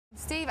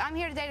Steve, I'm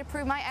here today to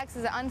prove my ex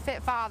is an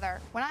unfit father.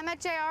 When I met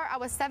JR, I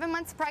was 7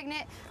 months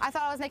pregnant. I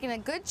thought I was making a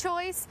good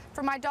choice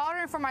for my daughter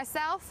and for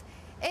myself.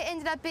 It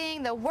ended up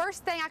being the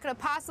worst thing I could have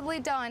possibly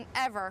done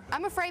ever.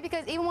 I'm afraid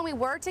because even when we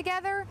were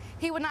together,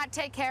 he would not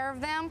take care of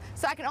them.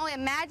 So I can only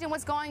imagine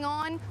what's going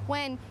on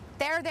when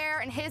they're there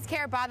in his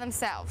care by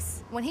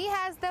themselves. When he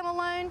has them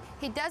alone,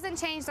 he doesn't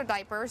change their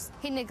diapers.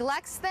 He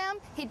neglects them.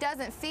 He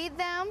doesn't feed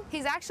them.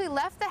 He's actually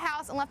left the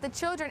house and left the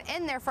children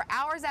in there for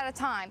hours at a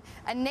time.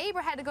 A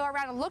neighbor had to go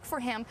around and look for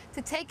him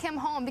to take him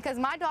home because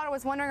my daughter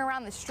was wandering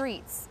around the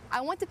streets.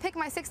 I went to pick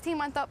my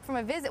 16-month up from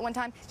a visit one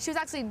time. She was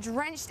actually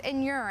drenched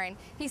in urine.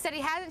 He said he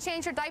hasn't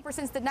changed her diaper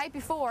since the night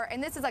before,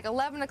 and this is like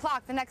 11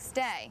 o'clock the next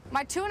day.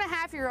 My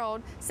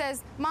 2.5-year-old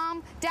says,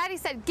 "Mom, Daddy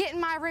said get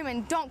in my room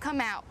and don't come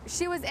out."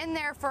 She was in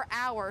there for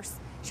hours.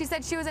 She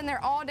said she was in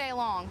there all day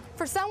long.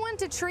 For someone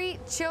to treat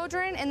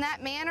children in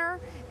that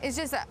manner is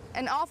just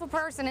an awful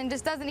person and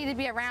just doesn't need to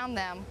be around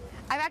them.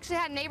 I've actually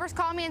had neighbors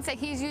call me and say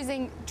he's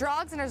using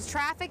drugs and there's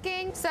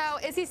trafficking. So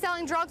is he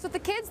selling drugs with the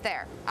kids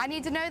there? I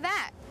need to know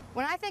that.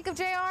 When I think of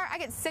JR, I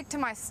get sick to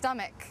my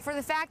stomach for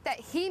the fact that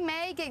he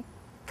may get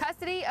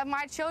custody of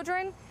my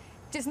children.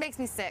 Just makes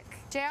me sick.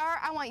 JR,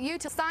 I want you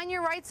to sign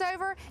your rights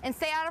over and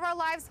stay out of our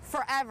lives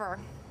forever.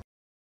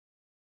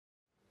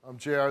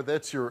 JR,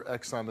 that's your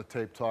ex on the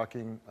tape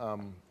talking.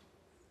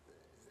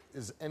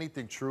 Is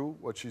anything true,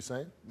 what she's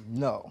saying?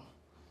 No.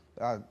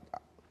 I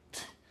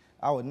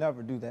would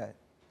never do that.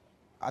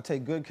 I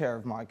take good care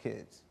of my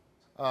kids.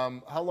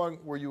 How long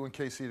were you and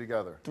Kacey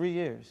together? 3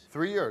 years.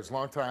 3 years,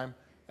 long time.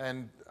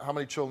 And how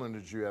many children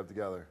did you have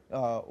together?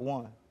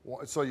 One.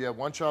 So you had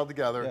one child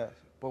together. Yes.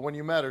 But when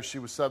you met her, she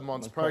was 7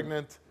 months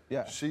pregnant.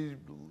 Yeah. She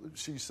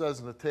says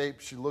in the tape,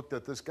 she looked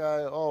at this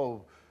guy,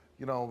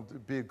 you know,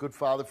 be a good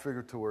father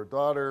figure to her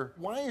daughter.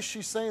 Why is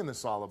she saying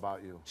this all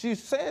about you?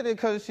 She's saying it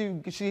because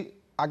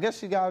I guess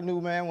she got a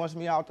new man, wants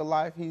me out to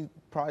life. He's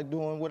probably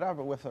doing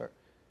whatever with her.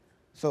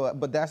 So,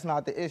 but that's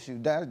not the issue.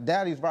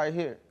 Daddy's right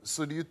here.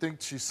 So do you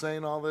think she's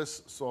saying all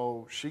this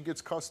so she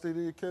gets custody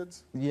of your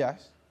kids?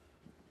 Yes.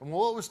 And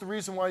what was the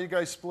reason why you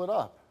guys split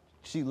up?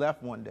 She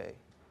left one day,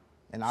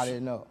 and I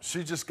didn't know.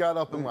 She just got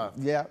up and left?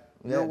 Yeah.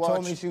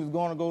 Told me she was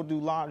going to go do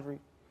laundry,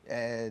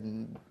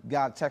 and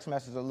got a text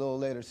message a little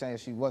later saying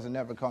she wasn't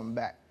never coming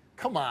back.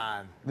 Come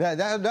on.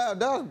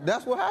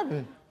 That's what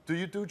happened. Do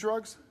you do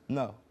drugs?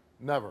 No.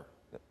 Never?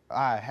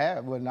 I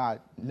have, but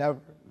never.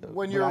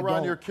 When you're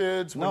around your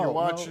kids, when you're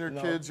watching your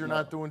kids, you're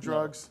not doing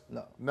drugs?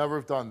 No. Never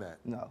have done that?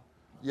 No.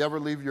 You ever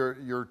leave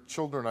your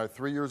children are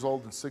 3 years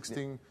old and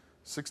 16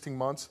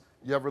 months?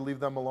 You ever leave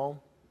them alone?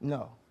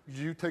 No. Did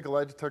you take a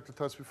lie detector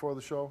test before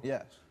the show?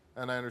 Yes.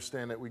 And I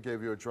understand that we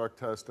gave you a drug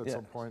test at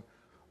some point.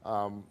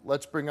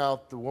 Let's bring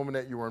out the woman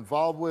that you were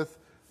involved with.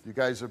 You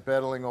guys are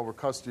battling over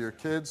custody of your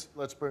kids.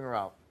 Let's bring her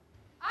out.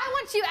 I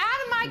want you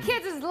out of my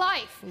kids'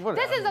 life.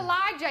 This is a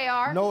lie,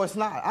 JR. No, it's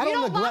not. I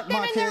don't neglect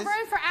my kids. You don't lock them in their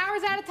room for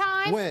hours at a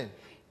time? When?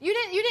 You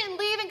didn't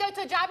leave and go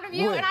to a job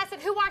interview, and I said,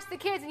 who watched the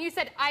kids? And you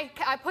said,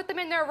 I put them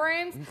in their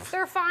rooms.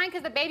 They're fine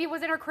because the baby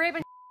was in her crib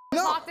and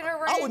locked in her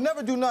room. I would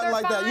never do nothing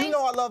like that. You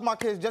know I love my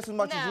kids just as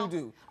much as you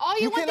do. All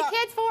you want the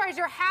kids for is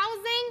your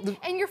housing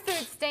and your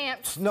food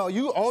stamps. No,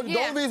 the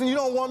only reason you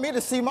don't want me to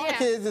see my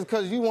kids is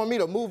because you want me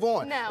to move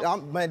on. No.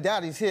 My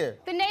daddy's here.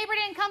 The neighbor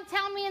didn't come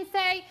tell me and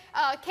say,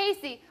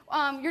 Kacey,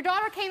 your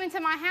daughter came into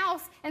my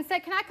house and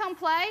said, can I come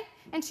play?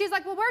 And she's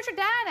like, well, where's your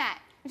dad at?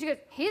 And she goes,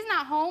 he's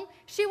not home.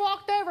 She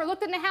walked over,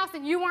 looked in the house,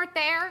 and you weren't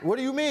there. What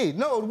do you mean?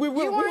 No, we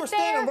were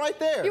standing right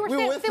there. You were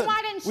standing. Then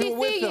why didn't she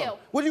see you?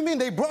 What do you mean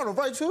they brought her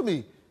right to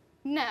me?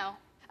 No.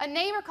 A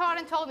neighbor called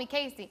and told me,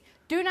 Kacey,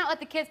 do not let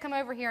the kids come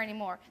over here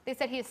anymore. They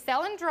said he is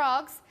selling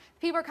drugs.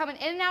 People are coming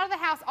in and out of the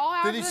house all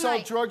hours of the night. Did he sell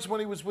drugs when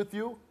he was with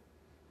you?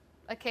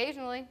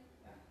 Occasionally.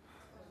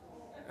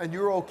 And you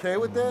were okay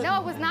with that? No, I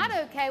was not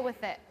okay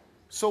with it.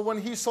 So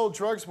when he sold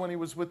drugs when he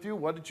was with you,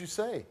 what did you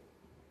say?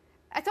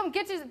 I told him,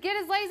 get his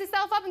lazy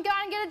self up and go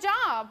out and get a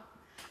job.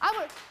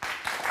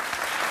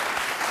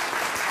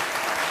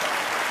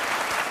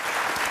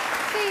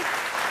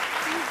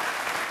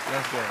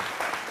 That's good.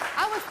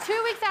 I was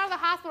 2 weeks out of the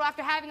hospital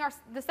after having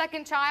the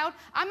second child.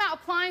 I'm out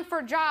applying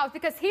for jobs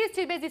because he's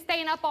too busy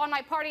staying up all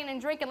night partying and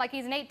drinking like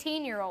he's an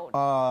 18-year-old.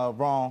 Wrong.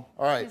 All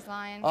right. He's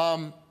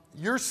lying.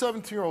 Your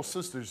 17-year-old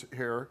sister's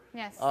here.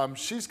 Yes.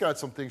 She's got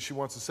some things she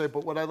wants to say,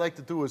 but what I'd like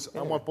to do is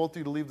I want both of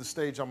you to leave the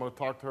stage. I'm going to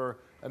talk to her,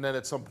 and then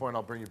at some point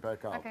I'll bring you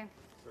back out. Okay.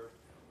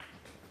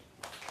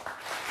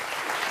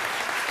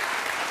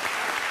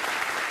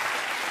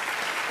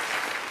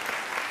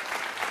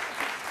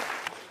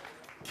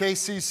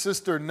 Kacey's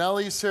sister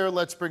Nellie's here.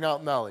 Let's bring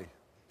out Nellie.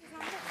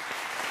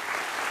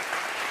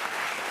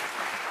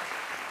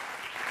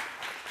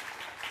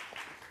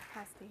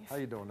 Hi, Steve. How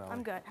you doing, Nellie?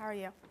 I'm good. How are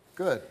you?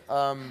 Good.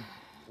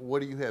 What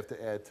do you have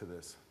to add to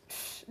this?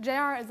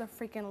 JR is a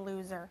freaking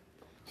loser.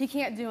 He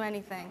can't do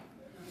anything.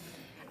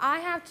 I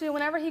have to,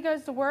 whenever he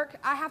goes to work,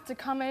 I have to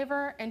come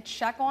over and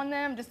check on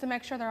them just to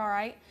make sure they're all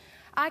right.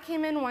 I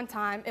came in one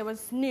time, it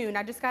was noon,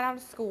 I just got out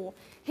of school.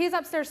 He's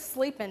upstairs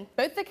sleeping.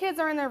 Both the kids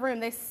are in their room.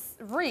 They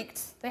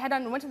reeked. They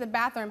went to the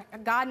bathroom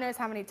God knows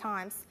how many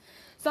times.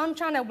 So I'm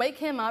trying to wake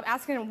him up,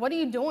 asking him, what are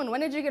you doing?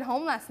 When did you get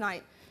home last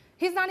night?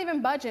 He's not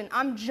even budging.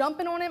 I'm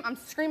jumping on him. I'm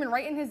screaming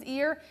right in his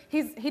ear.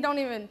 He don't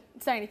even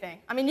say anything.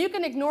 I mean, you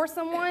can ignore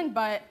someone,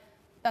 but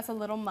that's a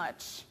little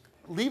much.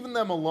 Leaving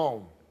them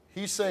alone.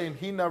 He's saying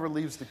he never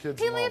leaves the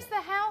kids alone. He leaves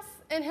the house,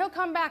 and he'll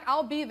come back.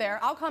 I'll be there.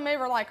 I'll come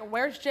over like,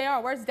 where's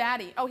JR? Where's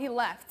Daddy? Oh, he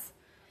left.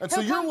 And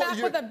he'll come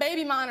back with a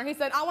baby monitor. He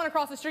said, I want to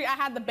cross the street. I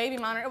had the baby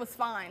monitor. It was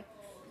fine.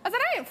 I said,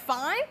 I ain't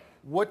fine.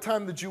 What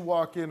time did you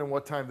walk in, and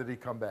what time did he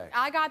come back?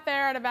 I got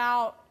there at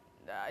about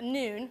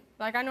noon,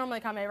 like I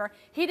normally come over.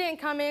 He didn't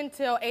come in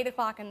till 8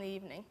 o'clock in the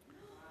evening.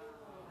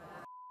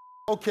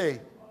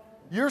 Okay,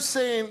 you're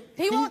saying...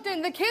 He walked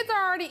in. The kids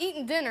are already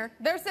eating dinner.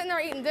 They're sitting there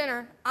eating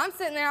dinner. I'm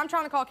sitting there. I'm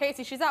trying to call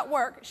Kacey. She's at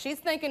work. She's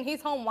thinking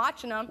he's home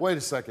watching them. Wait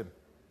a second.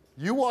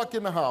 You walk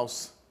in the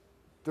house.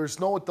 There's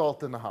no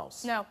adult in the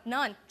house. No,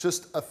 none.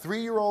 Just a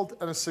 3-year-old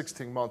and a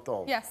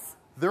 16-month-old. Yes.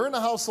 They're in the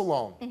house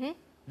alone. Mm-hmm.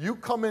 You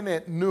come in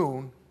at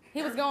noon.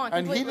 He was gone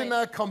And completely. he did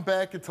not come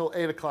back until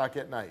 8 o'clock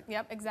at night.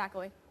 Yep,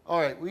 exactly. All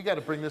right, we got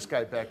to bring this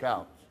guy back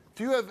out.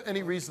 Do you have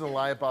any reason to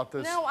lie about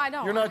this? No, I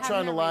don't. You're not I have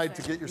trying to no lie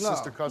reason. to get your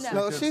sister custody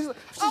No, of she's kids?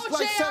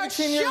 like JR,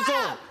 17 years shut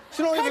old. up.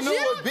 She don't even know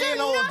You what being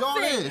do an adult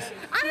nothing. is.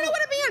 I don't know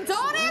what being an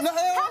adult is. No,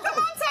 hell How come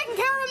no. I'm taking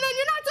care of him then?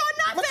 You're not doing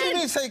nothing. What you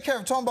mean take care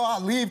of? Talking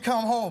about I leave,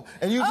 come home,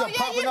 and you just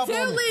popping up on me.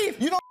 Oh, leave.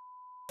 You don't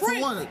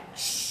Right. want it.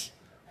 Shh.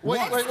 Wait.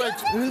 You're not going to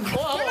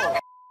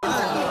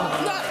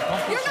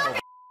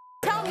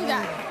tell me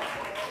that.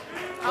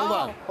 Hold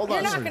on.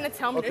 You're not going to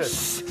tell me Okay.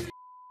 this.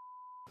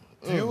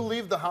 Do you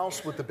leave the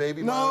house with the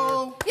baby monitor?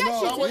 No.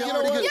 Yes, no. you do.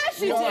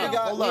 Yes, you do. We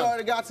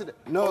already got to that.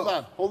 No.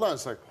 Hold on a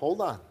sec. Hold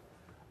on.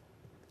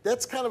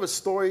 That's kind of a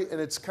story, and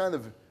it's kind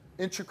of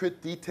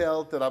intricate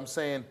detail that I'm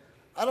saying,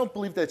 I don't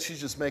believe that she's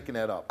just making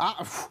that up. I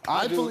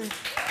do. believe...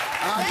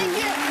 Thank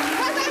you. I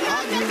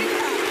do.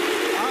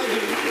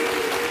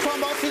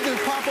 Talking about she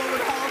just pop over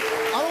the house.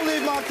 I don't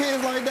leave my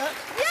kids like that.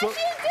 Yes,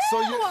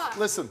 you do.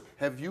 Listen,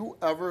 have you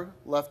ever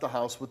left the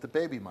house with the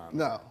baby monitor?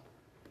 No.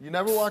 You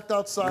never walked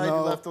outside, you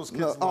left those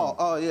kids alone?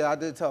 Oh, yeah, I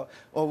did tell.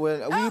 But we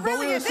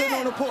were sitting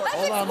on the porch.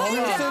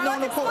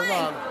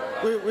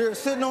 We were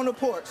sitting on the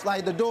porch,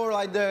 like the door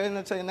right there,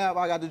 and saying, now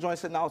I got the joint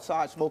sitting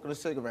outside smoking a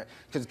cigarette.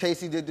 Because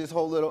Kacey did this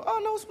whole little,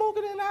 no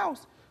smoking in the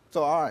house.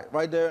 So, all right,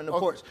 right there in the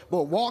porch.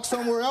 But walk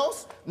somewhere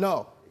else?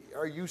 No.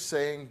 Are you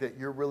saying that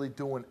you're really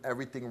doing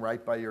everything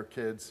right by your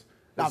kids?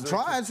 I'm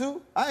trying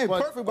to. I ain't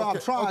perfect, but I'm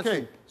trying to.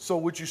 Okay, so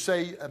would you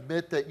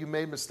admit that you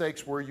made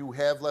mistakes where you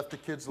have left the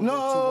kids a little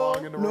too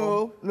long in the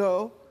room?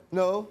 No,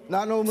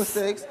 not no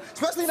mistakes.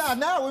 Especially not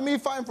now with me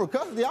fighting for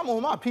custody. I'm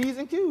on my P's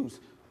and Q's.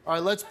 All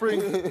right, let's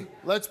bring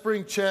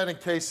Chad and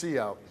Kacey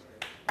out.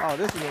 Oh,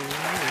 this is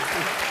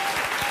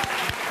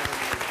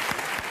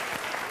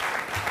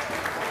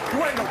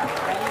You ain't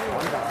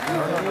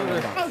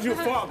How's your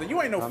father?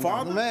 You ain't no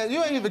father. Man,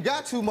 you ain't even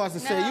got too much to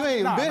say. You ain't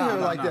even been here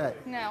like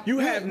that. No. You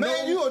have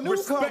you a no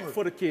respect newcomer.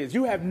 for the kids.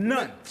 You have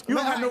none. You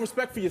don't have no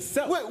respect for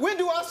yourself. When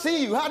do I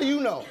see you? How do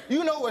you know?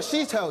 You know what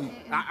she tell you.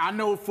 I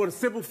know for the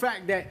simple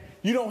fact that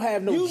you don't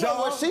have no job. You know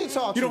what she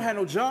talk to. You don't have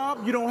no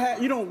job. You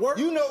don't work.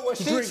 You know what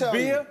she drink tell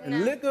you. beer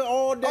and liquor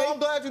all day. Oh, I'm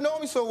glad you know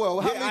me so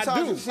well. How many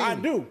times you seen me? I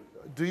do.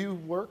 Do you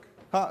work?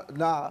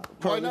 Nah.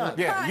 Why not?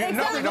 Yeah, you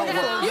know we don't work.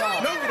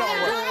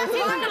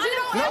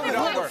 No, we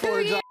don't work.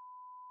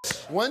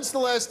 When's the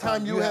last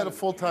time you had a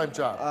full-time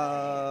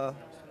job?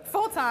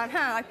 Full-time,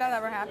 huh? Like that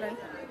ever happened.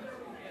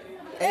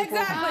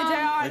 Exactly,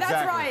 JR.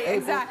 That's right.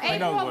 Exactly.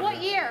 April,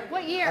 what year?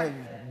 What year?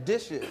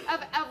 This year.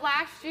 Of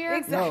last year?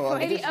 Exactly.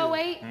 Maybe this year.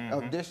 08?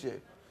 Of this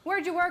year.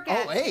 Where'd you work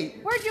at?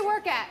 08? Where'd you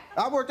work at?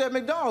 I worked at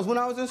McDonald's when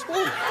I was in school.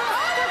 Oh,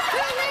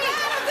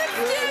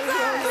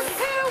 for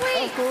 2 weeks.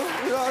 That's cool.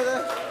 You know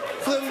that?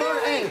 Flip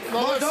bird. Hey,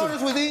 my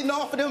daughters was eating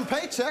off of them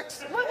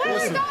paychecks. What are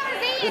your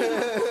daughters eating?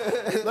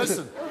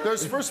 Listen,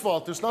 first of all,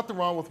 there's nothing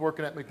wrong with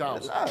working at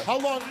McDonald's. How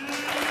long?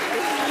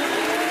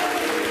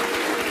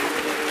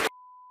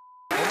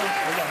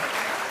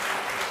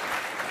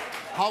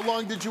 How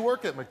long did you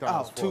work at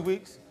McDonald's for? 2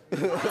 weeks.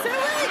 2 weeks.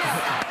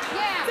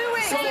 Yeah. 2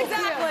 weeks,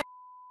 exactly.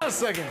 A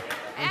second.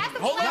 At the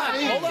Hold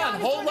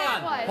plant.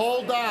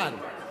 on.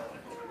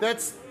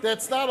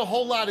 That's not a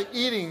whole lot of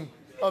eating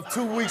of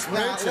 2 weeks'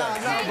 paycheck.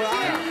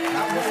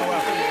 Not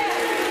whatsoever.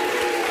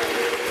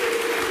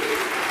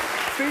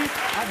 See,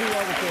 I do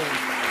everything.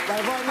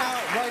 Like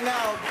right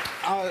now,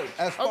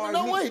 as far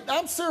as me, Wait,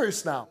 I'm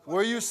serious now.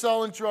 Were you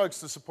selling drugs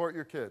to support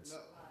your kids?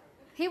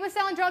 He was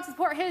selling drugs to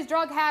support his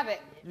drug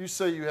habit. You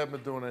say you haven't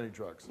been doing any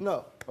drugs.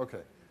 No.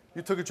 Okay.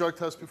 You took a drug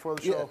test before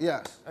the show?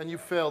 Yes. And you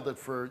failed it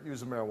for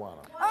using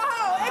marijuana.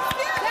 Oh,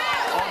 Automatically.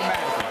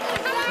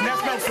 And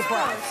that's no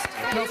surprise.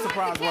 No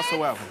surprise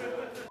whatsoever.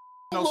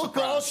 No Look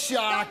all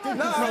shocked. No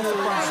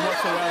surprise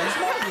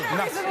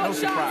whatsoever. No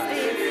surprise.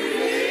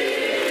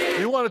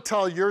 You want to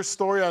tell your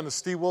story on the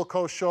Steve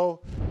Wilkos Show?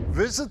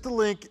 Visit the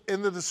link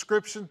in the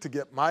description to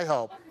get my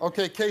help.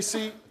 Okay,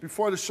 Kacey,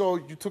 before the show,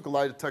 you took a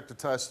lie detector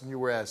test and you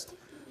were asked,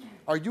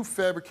 Are you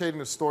fabricating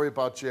a story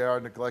about JR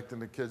neglecting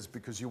the kids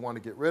because you want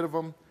to get rid of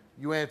them?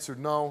 You answered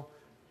no.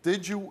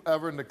 Did you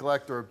ever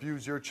neglect or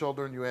abuse your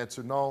children? You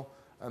answered no.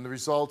 And the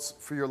results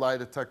for your lie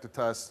detector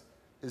test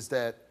is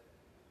that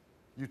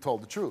you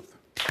told the truth.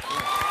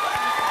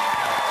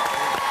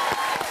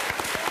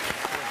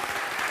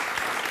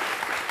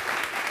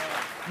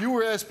 You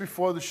were asked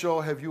before the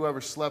show, have you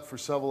ever slept for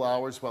several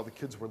hours while the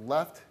kids were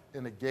left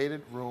in a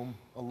gated room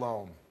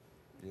alone?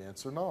 The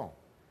answer, no.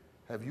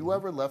 Have you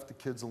ever left the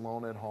kids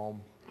alone at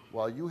home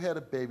while you had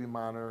a baby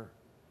monitor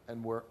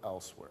and were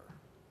elsewhere?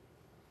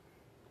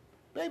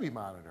 Baby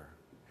monitor.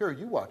 Here,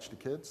 you watch the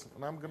kids,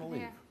 and I'm going to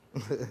leave.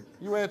 Yeah.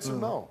 You answer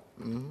no.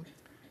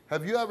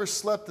 Have you ever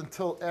slept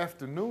until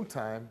afternoon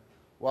time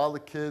while the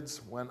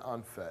kids went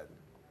unfed?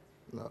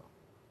 No.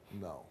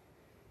 No.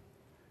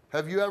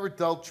 Have you ever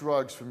dealt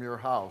drugs from your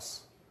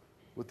house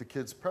with the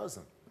kids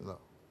present? No.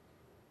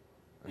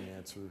 And the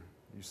answer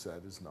you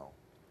said is no.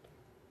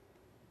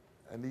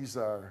 And these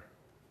are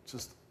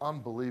just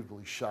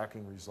unbelievably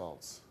shocking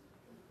results.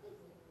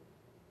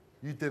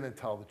 You didn't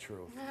tell the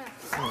truth.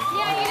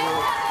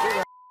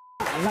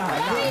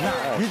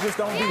 Nah. You just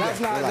don't do that.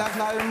 That's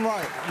not even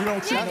right. You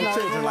don't treat no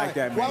children like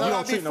that, man. Why You would I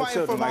don't be treat no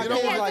fighting for children my like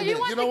kids that. like this?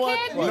 You know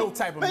what? No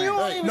type of man. Man, you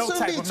don't even No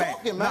type be of man.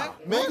 talking, man.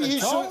 Maybe he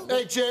shouldn't.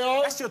 Hey,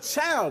 JR. That's your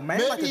child, man.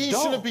 Maybe like a he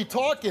dog. shouldn't be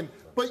talking,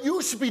 but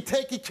you should be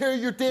taking care of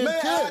your damn Man,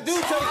 kids. I do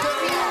take care of my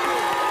kids.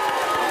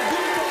 I do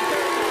take care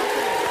of my kids.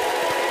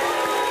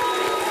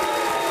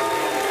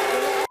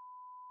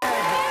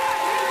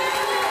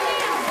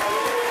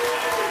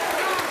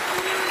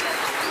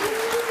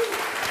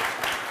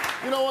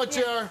 You know what,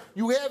 JR?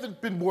 You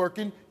haven't been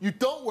working. You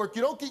don't work.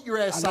 You don't get your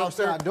ass out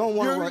there. I don't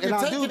want to work, and You're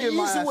I taking do the get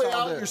my easy ass way out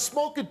out. there. You're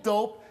smoking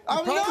dope. You're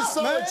I'm probably not,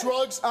 selling man.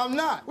 drugs. I'm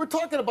not. We're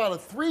talking about a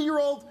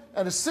 3-year-old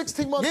and a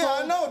 16-month-old.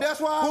 Yeah, I know. That's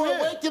why who I'm are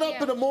here. waking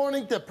up in the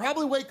morning. That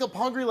probably wake up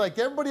hungry like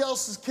everybody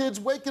else's kids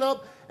waking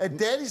up, and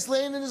daddy's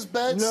laying in his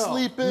bed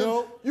sleeping.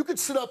 No. You could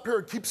sit up here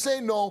and keep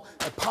saying no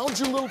and pound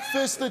your little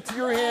fist into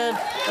your hand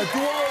and do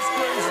all this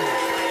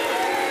craziness.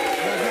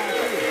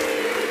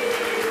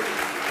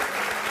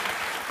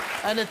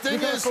 And the thing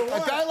is,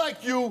 a guy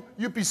like you,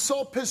 you'd be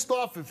so pissed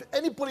off if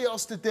anybody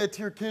else did that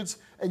to your kids,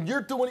 and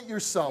you're doing it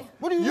yourself.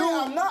 What do you mean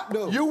I'm not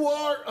doing? You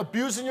are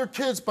abusing your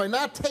kids by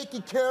not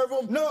taking care of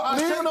them. No, I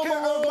take care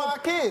of my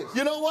kids.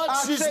 You know what?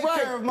 I She's take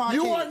right. care of my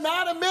you kids. are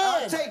not a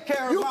man. I take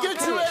care of you my get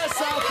kids. your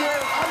ass out there.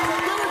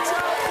 Get a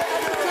job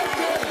and take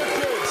care of your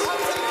kids. I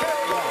take care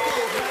of my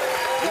kids, man.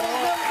 They don't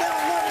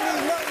never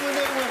need nothing when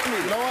they with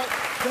me. You know what?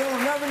 They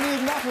don't never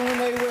need nothing when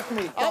they with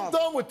me. I'm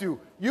done with you.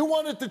 You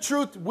wanted the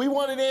truth. We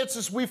wanted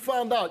answers. We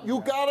found out. You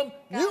got them.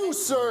 You,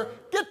 sir,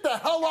 get the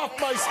hell off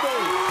my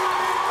stage.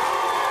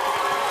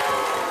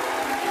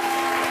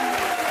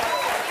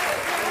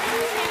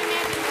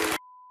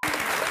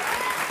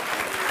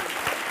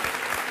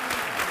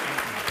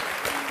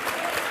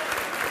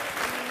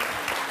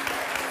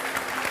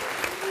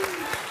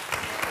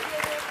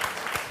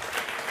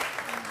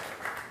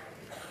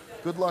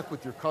 Good luck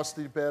with your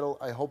custody battle.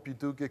 I hope you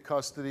do get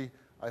custody.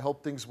 I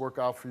hope things work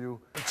out for you.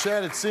 And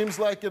Chad, it seems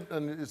like it,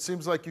 and it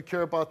seems like you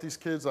care about these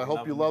kids. I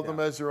hope you love them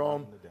as your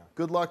own.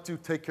 Good luck to you.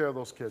 Take care of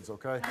those kids,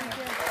 okay?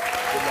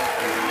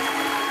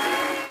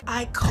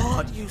 I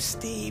called you,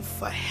 Steve,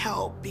 for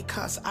help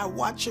because I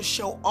watch your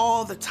show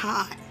all the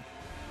time.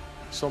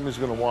 Somebody's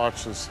going to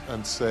watch this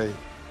and say,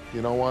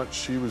 you know what?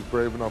 She was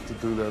brave enough to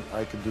do that.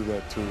 I can do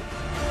that too.